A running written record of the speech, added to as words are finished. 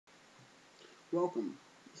Welcome.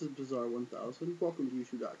 This is Bizarre1000. Welcome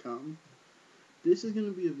to YouTube.com. This is going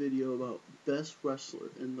to be a video about best wrestler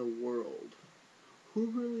in the world. Who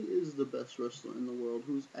really is the best wrestler in the world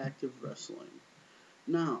who's active wrestling?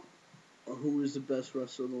 Now, who is the best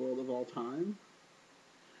wrestler in the world of all time?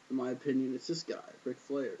 In my opinion, it's this guy, Ric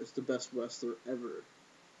Flair. It's the best wrestler ever.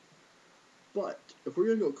 But, if we're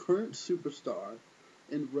going to go current superstar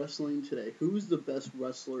in wrestling today, who's the best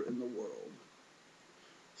wrestler in the world?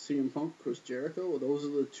 CM Punk, Chris Jericho? Those are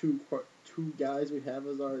the two guys we have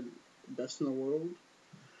as our best in the world?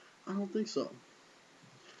 I don't think so.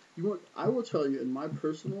 I will tell you, in my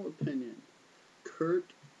personal opinion, Kurt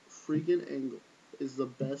freaking Angle is the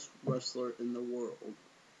best wrestler in the world.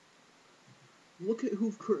 Look at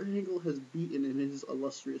who Kurt Angle has beaten in his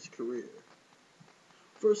illustrious career.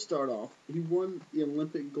 First start off, he won the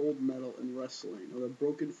Olympic gold medal in wrestling with a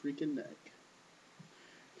broken freaking neck.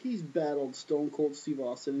 He's battled Stone Cold Steve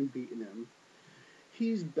Austin and beaten him.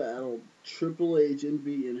 He's battled Triple H and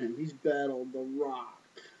beaten him. He's battled The Rock,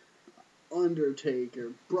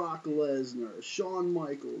 Undertaker, Brock Lesnar, Shawn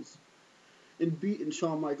Michaels, and beaten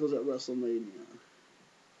Shawn Michaels at WrestleMania.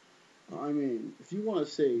 I mean, if you want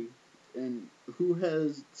to say, and who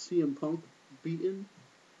has CM Punk beaten?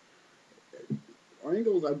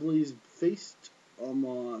 Angles, I believe, faced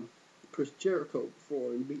Chris Jericho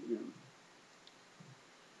before and beaten him.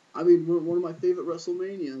 I mean, one of my favorite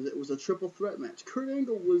WrestleManias, it was a triple threat match. Kurt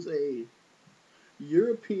Angle was a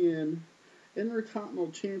European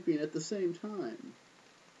Intercontinental Champion at the same time.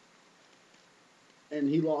 And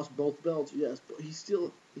he lost both belts, yes, but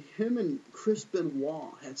him and Chris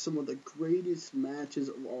Benoit had some of the greatest matches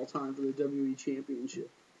of all time for the WWE Championship.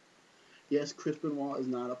 Yes, Chris Benoit is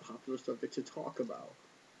not a popular subject to talk about,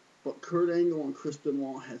 but Kurt Angle and Chris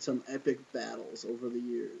Benoit had some epic battles over the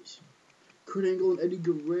years. Kurt Angle and Eddie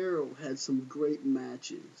Guerrero had some great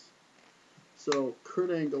matches. So, Kurt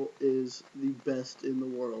Angle is the best in the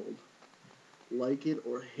world. Like it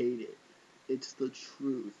or hate it, it's the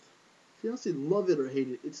truth. If you honestly love it or hate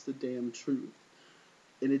it, it's the damn truth.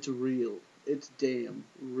 And it's real. It's damn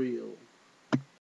real.